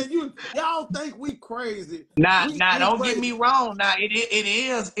know what I'm saying? Y'all think we crazy. We Now, ain't don't get me crazy. wrong. Now, it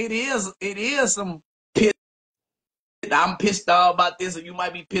is some piss. I'm pissed off about this, or you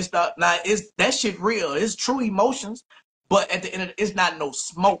might be pissed off. Now, it's that shit real. It's true emotions, but at the end of it, it's not no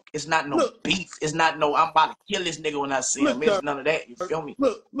smoke. It's not no Look, beef. It's not no I'm about to kill this nigga when I see him. look, It's Turk, none of that. You feel me?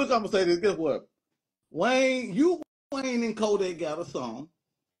 look, I'm gonna say this. Guess what? Wayne and Kodak got a song.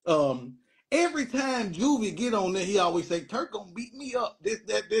 Every time Juvie get on there, he always say, Turk gonna beat me up. This, and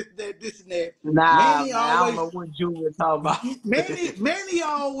that. Nah, Manny man. I don't always know what you were talking about. Manny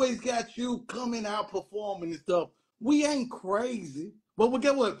always got you coming out performing and stuff. We ain't crazy. But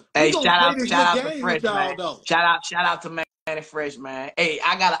get what? We Hey, gonna play this shout little out to game with Fresh, man. y'all though. Shout out to Mannie Fresh, man. Hey,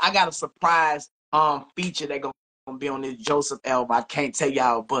 I got a surprise feature that gonna be on this Joseph album. I can't tell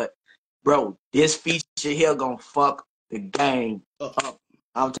y'all, but bro, this feature here gonna fuck the game up.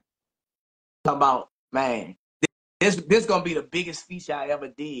 I'm talking about, man. This gonna be the biggest feature I ever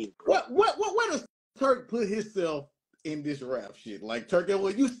did, bro. Where does Turk put himself in this rap shit? Like Turk, well,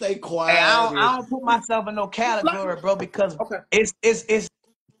 you stay Hey, quiet I don't put myself in no like, category, bro, because okay.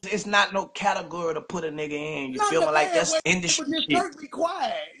 it's not no category to put a nigga in. You Not in feel a me? Like bad that's way, but industry just shit. Turk be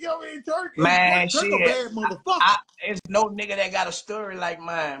quiet. You know what I mean? Man, Turk a shit. bad motherfucker. It's no nigga that got a story like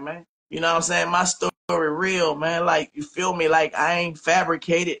mine, man. You know what I'm saying? My story real, man. Like, you feel me? Like, I ain't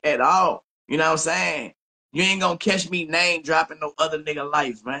fabricated at all. You know what I'm saying? You ain't gonna catch me name dropping no other nigga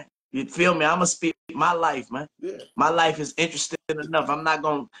life, man. You feel me? I'ma speak my life, man. Yeah. My life is interesting enough. I'm not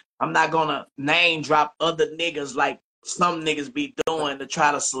gonna name drop other niggas like some niggas be doing to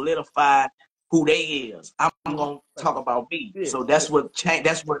try to solidify who they is. I'm gonna talk about me. Yeah. So that's what change.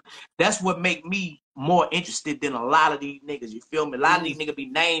 That's what make me more interested than a lot of these niggas. You feel me? A lot of these niggas be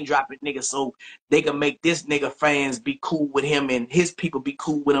name dropping niggas so they can make this nigga fans be cool with him and his people be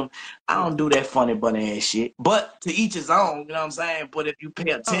cool with him. I don't do that funny bunny ass shit. But to each his own, you know what I'm saying? But if you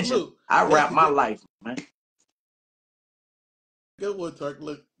pay attention, Look, I rap my get life, man. what, Turk.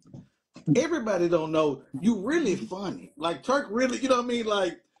 Look, everybody don't know you really funny. Like Turk really, you know what I mean?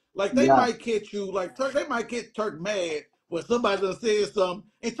 Like they Yeah. might catch you, like Turk, they might get Turk mad when somebody done said something,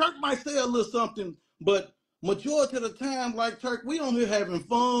 and Turk might say a little something, but majority of the time, like Turk, we on here having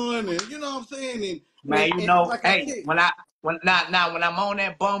fun, and you know what I'm saying? Man, you And know, like I hey, said, when I'm on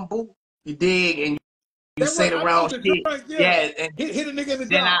that bamboo, you dig, and you that say what the I know wrong the shit. joint, yeah. Yeah, and Hit a nigga in the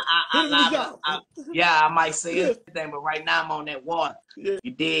then jaw. Hit him in the jaw. yeah, I might say Yeah, anything, but right now I'm on that water. yeah.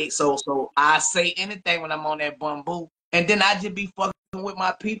 You dig? So I say anything when I'm on that bamboo, and then I just be fucking with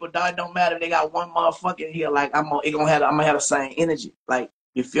my people. Dog, it don't matter if they got one motherfucker here. Like I'm gonna have the same energy. Like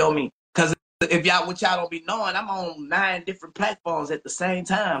you feel me? Because if what y'all don't be knowing, I'm on 9 different platforms at the same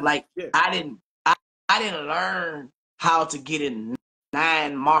time. Like Yeah. I didn't learn how to get in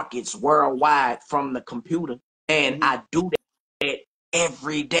 9 markets worldwide from the computer, and I do that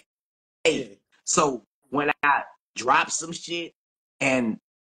every day. Yeah. So when I drop some shit and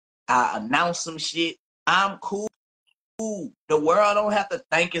I announce some shit, I'm cool. The world don't have to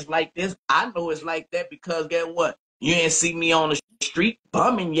think it's like this. I know it's like that because guess what? You ain't see me on the street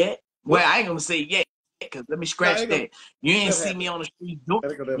bumming yet. Well, What? I ain't gonna say yet, because let me No, scratch ain't gonna that. You ain't never see me happen. on the street. That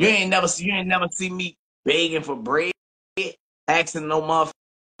ain't gonna never happen. You ain't never see me begging for bread, asking no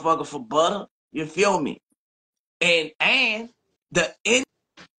motherfucker for butter. You feel me? And the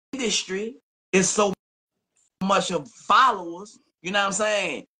industry is so much of followers. You know what I'm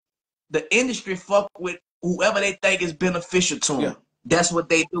saying? The industry fuck with whoever they think is beneficial to Yeah. them. That's what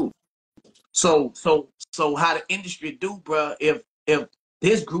they do. So how the industry do, bro? If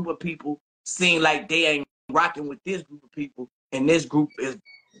this group of people seem like they ain't rocking with this group of people, and this group is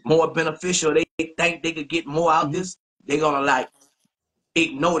more beneficial, they think they could get more out this. They gonna like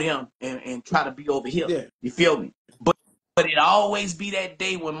ignore them and try to be over here. Yeah. You feel me? But it always be that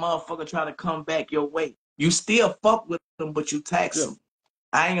day when motherfucker try to come back your way. You still fuck with them, but you tax Yeah. them.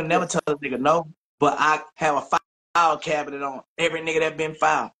 I ain't gonna Yeah. never tell a nigga no, but I have a file cabinet on every nigga that been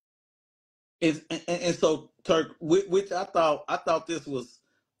filed. And so Turk, which I thought this was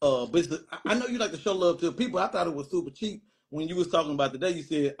but I know you like to show love to people. I thought it was super cheap when you was talking about today. You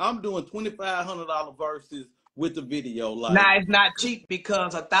said I'm doing $2,500 verses with the video. Like, Nah, it's not cheap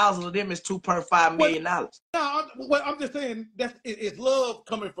because 1,000 of them is $2.5 well, million. no, I'm just saying it's love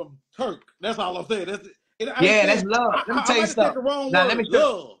coming from Turk. That's all I'm saying. I ain't Yeah, that's saying love. Let me I tell you might have said something. the wrong Now word.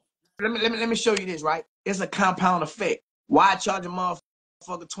 Love. let me show you this, right? It's a compound effect. Why charge a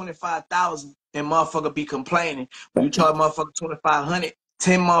motherfucker 25,000 and motherfucker be complaining? When you charge a motherfucker 2,500,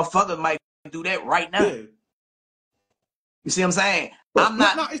 10 motherfuckers might do that right now. Yeah. You see what I'm saying? But I'm no,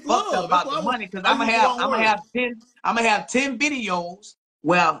 not it's fucked up love. That's about why the money because I used the wrong word. I'm gonna have 10 videos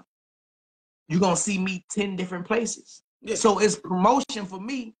where you're gonna see me 10 different places. Yeah. So it's promotion for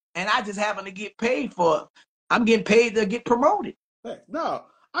me, and I just happen to get paid for it. I'm getting paid to get promoted. No,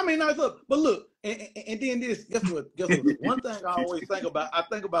 I mean, nice look, but look, and then this. Guess what? Guess what? One thing I always think about. I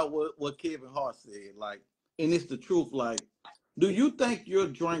think about what Kevin Hart said. Like, and it's the truth. Like, do you think your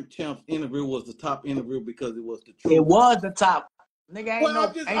Drink Champs interview was the top interview because it was the It truth? was the top. Nigga,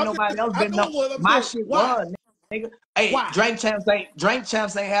 Well, ain't nobody else I been know no. what I'm My saying. shit Why? was, nigga. Hey, Why? Drink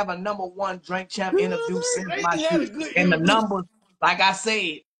Champs ain't have a #1 Drink Champ You know what interview I'm since saying? my They had shit. a good And the interview. numbers, like I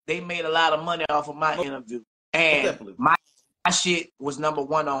said, they made a lot of money off of my interview. And Definitely. my shit was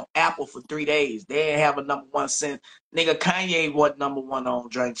 #1 on Apple for 3 days. They didn't have a #1 since. Nigga, Kanye was #1 on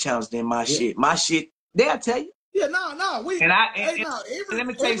Drink Champs than my Yeah. shit. My shit, they'll tell you. Yeah. No. And let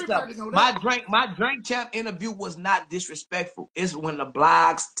me tell you something. Everybody know that. My Drink Champ interview was not disrespectful. It's when the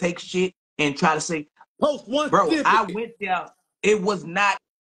blogs take shit and try to say, Post one bro, I snippet. went there. It was not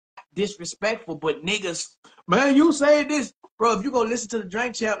disrespectful, but niggas, man, you say this, bro. If you go listen to the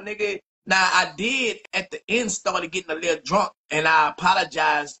Drink Champ, nigga. Now I did at the end started getting a little drunk, and I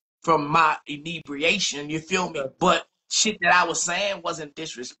apologized from my inebriation. You feel me? But shit that I was saying wasn't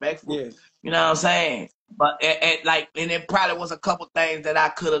disrespectful. Yeah. You know what I'm saying? But and it probably was a couple things that I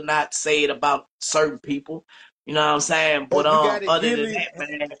could have not said about certain people. You know what I'm saying? But Have you got it, other than Gilly? that,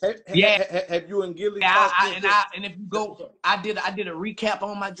 man, yeah. Have you and Gilly talked since? And if you go, I did a recap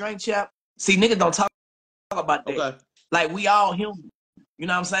on my Drink Champ. See, niggas don't talk about that. Okay. Like we all human. You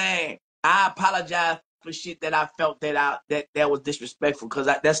know what I'm saying? I apologize for shit that I felt that was disrespectful because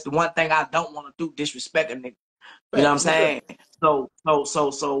that's the one thing I don't want to do, disrespect a nigga. You know what I'm saying?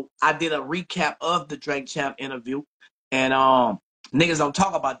 So I did a recap of the Drake Champ interview, and niggas don't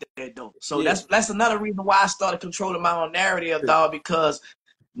talk about that though. So Yeah. that's another reason why I started controlling my own narrative, dog, because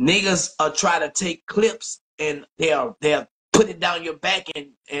niggas are trying to take clips and they'll put it down your back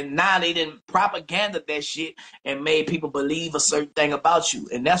and now they didn't propaganda that shit and made people believe a certain thing about you.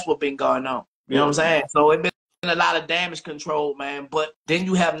 And that's what been going on. You know what I'm saying? So it been a lot of damage control, man. But then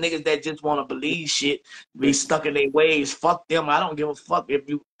you have niggas that just want to believe shit, be stuck in their ways. Fuck them. I don't give a fuck if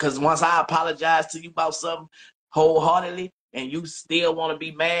you, because once I apologize to you about something wholeheartedly and you still want to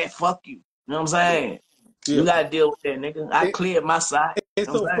be mad, fuck you. You know what I'm saying? Yeah. You gotta deal with that, nigga. I cleared my side. And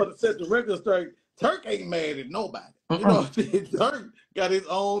You know so what I'm for the set the record straight, Turk ain't mad at nobody. You know what I'm saying? Turk got his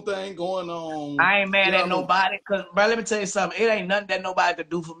own thing going on. I ain't mad You know at what I mean? nobody, cause bro, let me tell you something. It ain't nothing that nobody can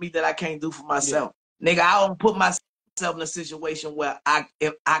do for me that I can't do for myself. Nigga, I don't put myself in a situation where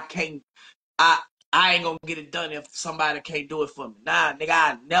if I can't, I ain't gonna get it done if somebody can't do it for me. Nah, nigga,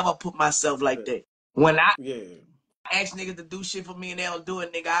 I never put myself like that. When I ask niggas to do shit for me and they don't do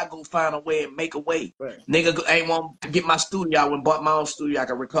it, nigga, I go find a way and make a way. Right. Nigga ain't want to get my studio. I went bought my own studio. I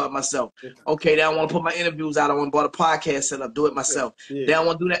can record myself. Okay, they don't want to put my interviews out. I want to buy a podcast set up, do it myself. Yeah. They don't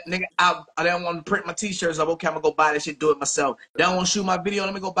want to do that, nigga. I don't want to print my t-shirts up. Okay, I'm gonna go buy that shit, do it myself. They don't want to shoot my video.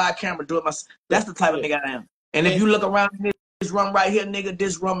 Let me go buy a camera, do it myself. That's the type of nigga I am. And if you look around this room right here, nigga,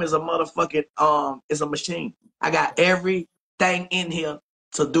 this room is a motherfucking is a machine. I got everything in here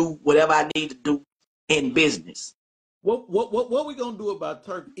to do whatever I need to do in business. What we gonna do about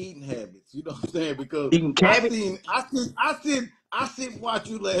Turk eating habits? You know what I'm saying? Because Eating cabbage. I seen watch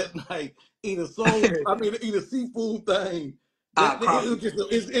you last night eat a eat a seafood thing.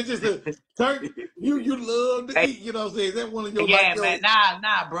 It's just a Turk. You love to eat. You know what I'm saying? Is that one of your Man.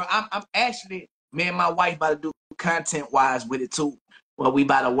 Nah, bro. I'm actually, me and my wife about to do content wise with it too. Well, we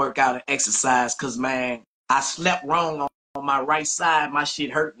about to work out and exercise, cause man, I slept wrong on my right side. My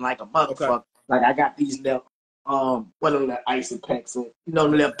shit hurting like a motherfucker. Okay. Like I got these little what are the icy packs? You know,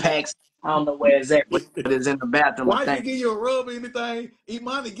 the little packs. I don't know where it's at, but it's in the bathroom. I Why she think. give you a rub or anything?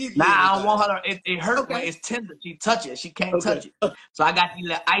 Imani give Nah, you I don't anything? want her to. It hurt when it's tender. She touch it. She can't touch it. So I got these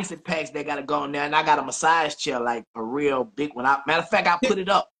little icy packs that gotta go in there, and I got a massage chair, like a real big one. Matter of fact, I put it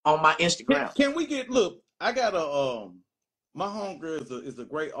up on my Instagram. Can we get look? I got a my homegirl is a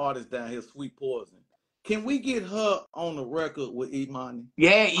great artist down here, Sweet Poison. Can we get her on the record with Imani?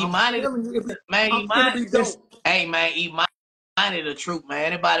 Yeah, I'm Imani, telling you, man, I'm gonna be dope. Hey, man, Imani Mannie the truth, man.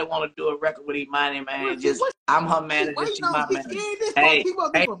 Anybody want to do a record with Mannie, man? What, I'm her manager. why you She know my she manager. scared? This fuck Hey,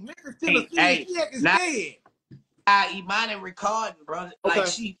 people be hey, from Memphis, hey, Tennessee, and hey. she acting Now, scared. Imani recording, brother. Like Okay.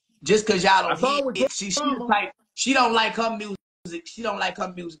 she, just cause y'all I don't saw hear it with it, she the drama. type. She don't like her music. She don't like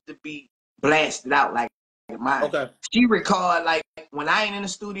her music to be blasted out like mine. Okay. She record like when I ain't in the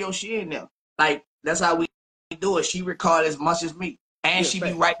studio, she in there. Like that's how we do it. She record as much as me, and she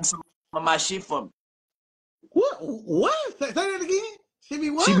be writing some of my shit for me. What? What? Say that again. She be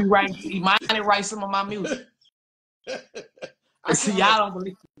what? She be writing. Imani write some of my music. See, y'all don't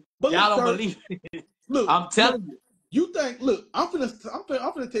believe. But Y'all look, don't sir, believe it. look, I'm telling you. you think, look, I'm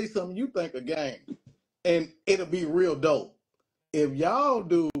finna tell you something. You think a game, and it'll be real dope if y'all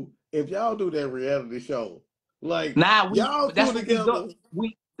do that reality show. Like Nah, y'all two that's what we do. together.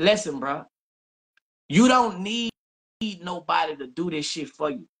 We listen, bro. You don't need nobody to do this shit for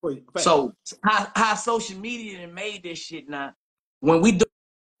you. So how social media made this shit now? When we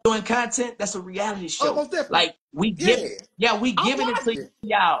doing content, that's a reality show. Most definitely. Like we giving it to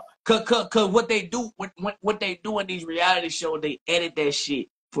y'all. Cause what they do, what they do in these reality shows, they edit that shit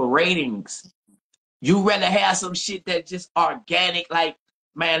for ratings. You rather have some shit that just organic, like,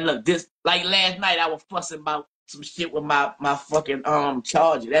 man, look, this, like last night I was fussing about some shit with my fucking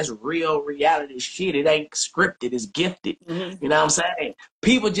charger. That's real reality shit. It ain't scripted, it's gifted. Mm-hmm. You know what I'm saying?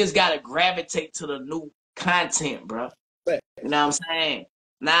 People just gotta gravitate to the new content, bro. You know what I'm saying?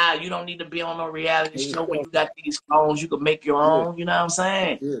 Nah, you don't need to be on no reality show when you got these phones, you can make your own, you know what I'm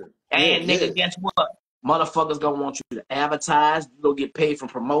saying? And nigga, guess what? Motherfuckers gonna want you to advertise, you gonna get paid for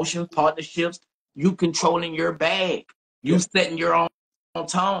promotions, partnerships. You controlling your bag. You setting your own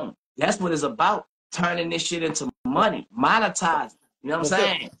tone. That's what it's about. Turning this shit into money. Monetizing. You know what I'm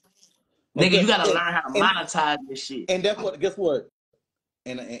saying? Nigga, you gotta learn how to monetize this shit. And that's what, guess what?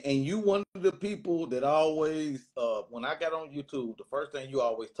 And you one of the people that always, when I got on YouTube, the first thing you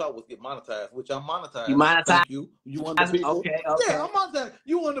always taught was get monetized, which I'm monetized. You monetize? Thank you. You one of the people. Okay. Yeah, I'm monetized.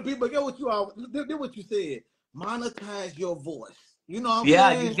 You one of the people. Get what you always did what you said. Monetize your voice. You know what I'm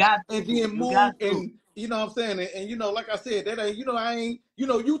saying? You got to. And then move and you know what I'm saying? And you know, like I said, that ain't, I ain't,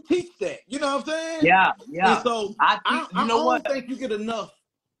 you teach that. You know what I'm saying? Yeah. And so I don't think you get enough.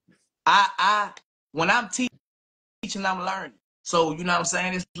 When I'm teaching, I'm learning. So, you know what I'm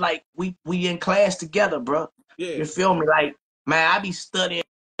saying? It's like we in class together, bro. Yeah. You feel me? Like, man, I be studying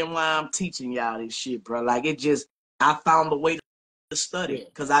while I'm teaching y'all this shit, bro. Like, I found a way to study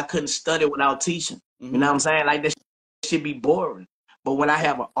because I couldn't study without teaching. You know what I'm saying? Like, this should be boring. But when I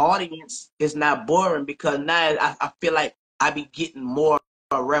have an audience, it's not boring because now I feel like I be getting more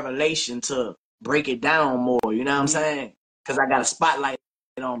revelation to break it down more. You know what I'm saying? Because I got a spotlight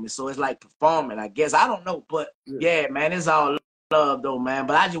on me. So it's like performing, I guess. I don't know. But yeah, man, it's all love though, man.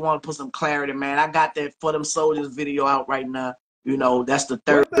 But I just want to put some clarity, man. I got that For Them Soldiers video out right now. You know, that's the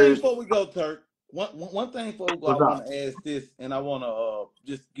third. One thing before we go, Turk. One thing before we go, I want to ask this, and I want to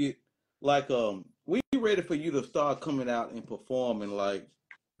just get like we ready for you to start coming out and performing. Like,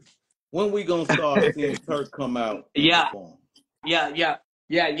 when we gonna start seeing Turk come out and perform?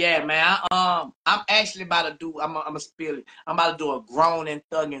 Yeah, man. I'm actually about to do. I'm gonna spill it. I'm about to do a grown and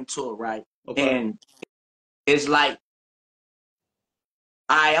thugging tour, right? Okay. And it's like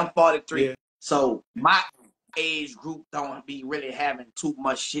I am 43, so my age group don't be really having too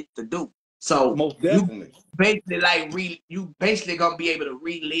much shit to do. So most definitely, you basically gonna be able to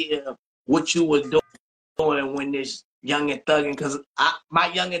relive what you were doing when this Young and Thuggin', because my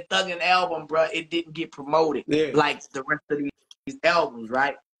Young and Thuggin' album, bro, it didn't get promoted like the rest of these albums,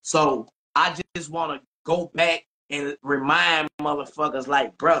 right? So I just want to go back and remind motherfuckers,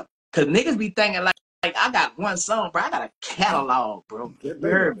 like, bro, because niggas be thinking like I got one song, bro. I got a catalog, bro. You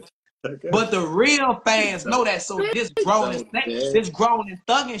heard me? But the real fans know that. So this grown and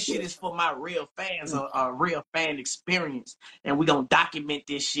thugging shit is for my real fans, a real fan experience. And we gonna document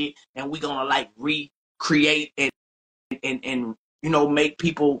this shit, and we gonna like recreate and make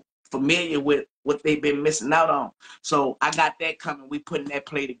people familiar with what they've been missing out on. So I got that coming. We putting that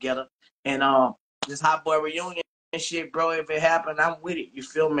play together, and this Hotboy reunion and shit, bro. If it happen, I'm with it. You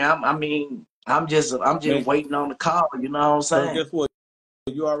feel me? I'm just waiting on the call. You know what I'm saying? So guess what?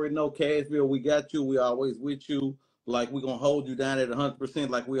 You already know, Cashville. We got you. We always with you. Like, we're gonna hold you down at 100%,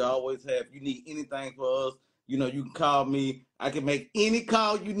 like we always have. You need anything for us, you can call me. I can make any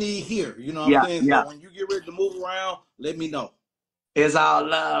call you need here. You know what I'm saying? So when you get ready to move around, let me know. It's all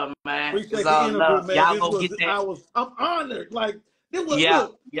love, man. Appreciate the interview, man. Y'all go get that. I'm honored. Like, this was,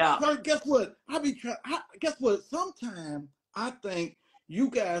 look, guess what? Guess what? Sometimes I think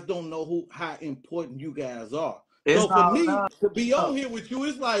you guys don't know how important you guys are. So for me to be on here with you,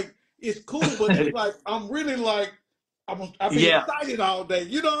 it's like, it's cool, but it's like, I'm really like, I be excited all day.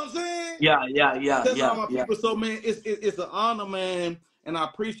 You know what I'm saying? Yeah. That's all my people. So, man, it's an honor, man, and I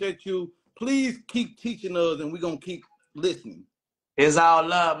appreciate you. Please keep teaching us, and we're gonna keep listening. It's all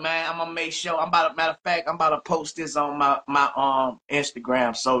love, man. I'm gonna make sure. Matter of fact, I'm about to post this on my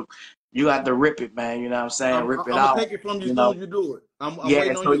Instagram. So you got to rip it, man. You know what I'm saying? Rip it I'm out. gonna take it from you as soon as you do it. I'm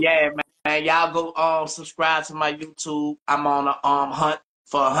waiting on so you. Man. Y'all go subscribe to my YouTube. I'm on a hunt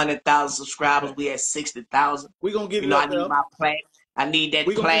for 100,000 subscribers. We at 60,000. We gonna get it I up need there. my plaque. I need that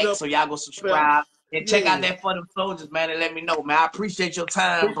We gonna get it plaque. up So y'all go there. subscribe and check out that For Them Soldiers, man, and let me know, man. I appreciate your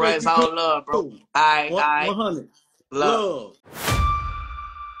time, bro. Appreciate It's you all too. love, bro. All right. 100. Love. Love.